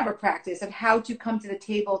you don't have a practice of how to come to the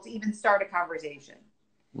table to even start a conversation.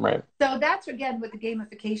 Right. So that's again what the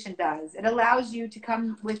gamification does. It allows you to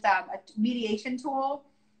come with a mediation tool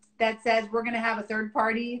that says we're going to have a third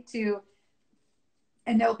party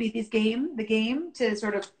and there'll be the game to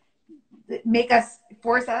sort of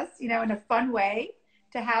force us, in a fun way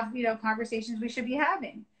to have, conversations we should be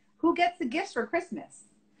having. Who gets the gifts for Christmas?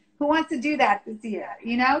 Who wants to do that this year?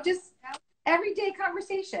 Just everyday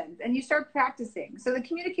conversations and you start practicing. So the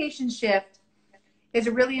communication shift is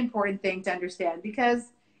a really important thing to understand because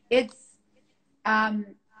it's um,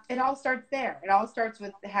 it all starts there. It all starts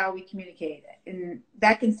with how we communicate it. And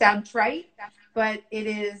that can sound trite, but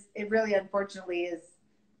it really unfortunately is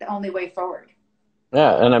the only way forward.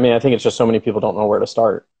 Yeah, and I mean, I think it's just so many people don't know where to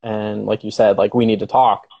start. And like you said, like we need to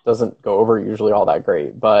talk doesn't go over usually all that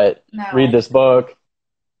great. But read No. this book,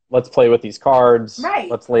 let's play with these cards, Right.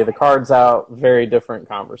 let's lay the cards out. Very different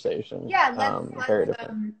conversation. Yeah, let's Very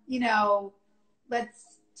different.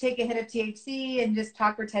 let's take a hit of THC and just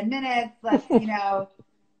talk for 10 minutes. Let's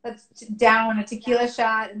down a tequila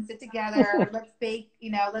shot and sit together. Let's bake,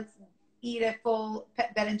 let's eat a full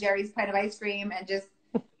Ben and Jerry's pint of ice cream and just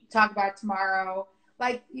talk about tomorrow.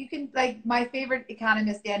 Like you can, like my favorite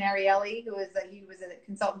economist, Dan Ariely, he was a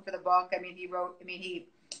consultant for the book. He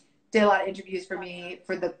did a lot of interviews for me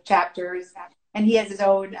for the chapters. And he has his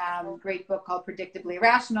own great book called Predictably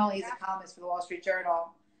Irrational. He's a columnist for the Wall Street Journal.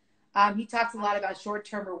 He talks a lot about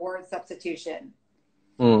short-term reward substitution.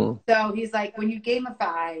 Mm, So he's like, when you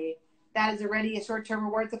gamify, that is already a short-term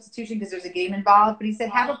reward substitution because there's a game involved. But he said,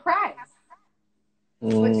 have a prize.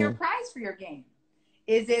 What's your mm, prize for your game?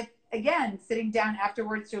 Is it, again, sitting down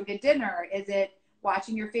afterwards to a good dinner? Is it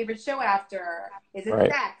watching your favorite show after? Is it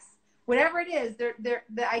right. sex? Whatever it is,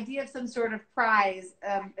 the idea of some sort of prize,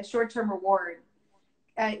 a short-term reward,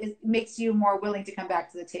 makes you more willing to come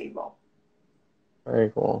back to the table.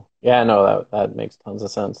 Very cool. Yeah, no, that makes tons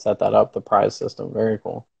of sense. Set that up, the prize system. Very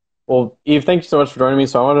cool. Well, Eve, thank you so much for joining me.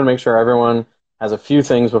 So I wanted to make sure everyone has a few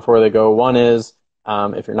things before they go. One is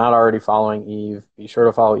If you're not already following Eve, be sure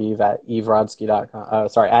to follow Eve at everodsky.com.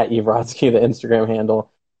 At Eve Rodsky, the Instagram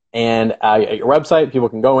handle. And at your website, people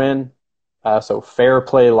can go in. So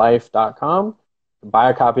fairplaylife.com.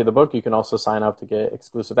 Buy a copy of the book. You can also sign up to get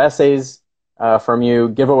exclusive essays from you,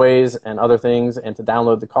 giveaways, and other things, and to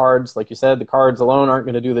download the cards. Like you said, the cards alone aren't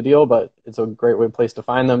going to do the deal, but it's a great place to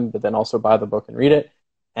find them. But then also buy the book and read it.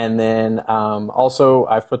 And then also,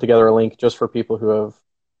 I've put together a link just for people who have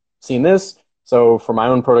seen this. So for my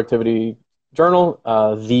own productivity journal,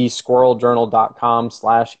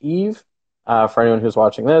 thesquirreljournal.com/Eve, for anyone who's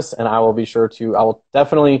watching this. And I will be sure to, I will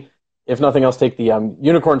definitely, if nothing else, take the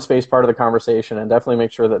unicorn space part of the conversation and definitely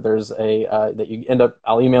make sure that there's that you end up,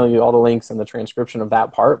 I'll email you all the links and the transcription of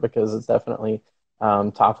that part because it's definitely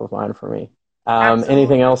top of mind for me. Anything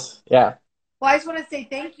Absolutely. else? Yeah. Well, I just want to say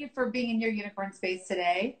thank you for being in your unicorn space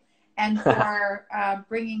today and for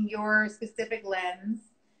bringing your specific lens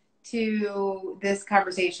to this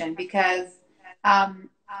conversation because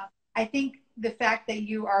um, I think the fact that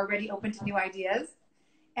you are already open to new ideas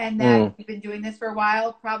and that Mm, you've been doing this for a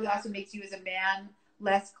while probably also makes you as a man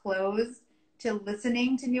less closed to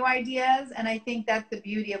listening to new ideas. And I think that's the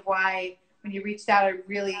beauty of why when you reached out, I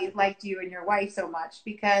really liked you and your wife so much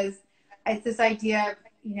because it's this idea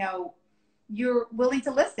of, you're willing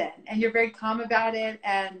to listen and you're very calm about it.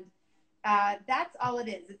 And that's all it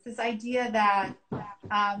is. It's this idea that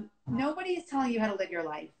nobody is telling you how to live your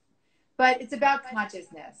life, but it's about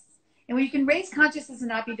consciousness. And when you can raise consciousness and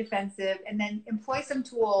not be defensive and then employ some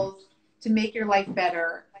tools to make your life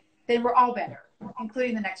better, then we're all better,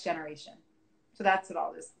 including the next generation. So that's what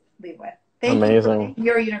I'll just leave with. Thank you for amazing.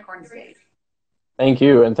 your unicorn space. Thank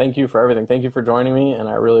you. And thank you for everything. Thank you for joining me. And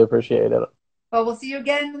I really appreciate it. Well, we'll see you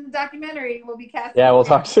again in the documentary. We'll be casting Yeah, you we'll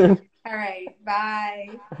again. talk soon. All right. Bye.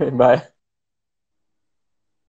 Bye.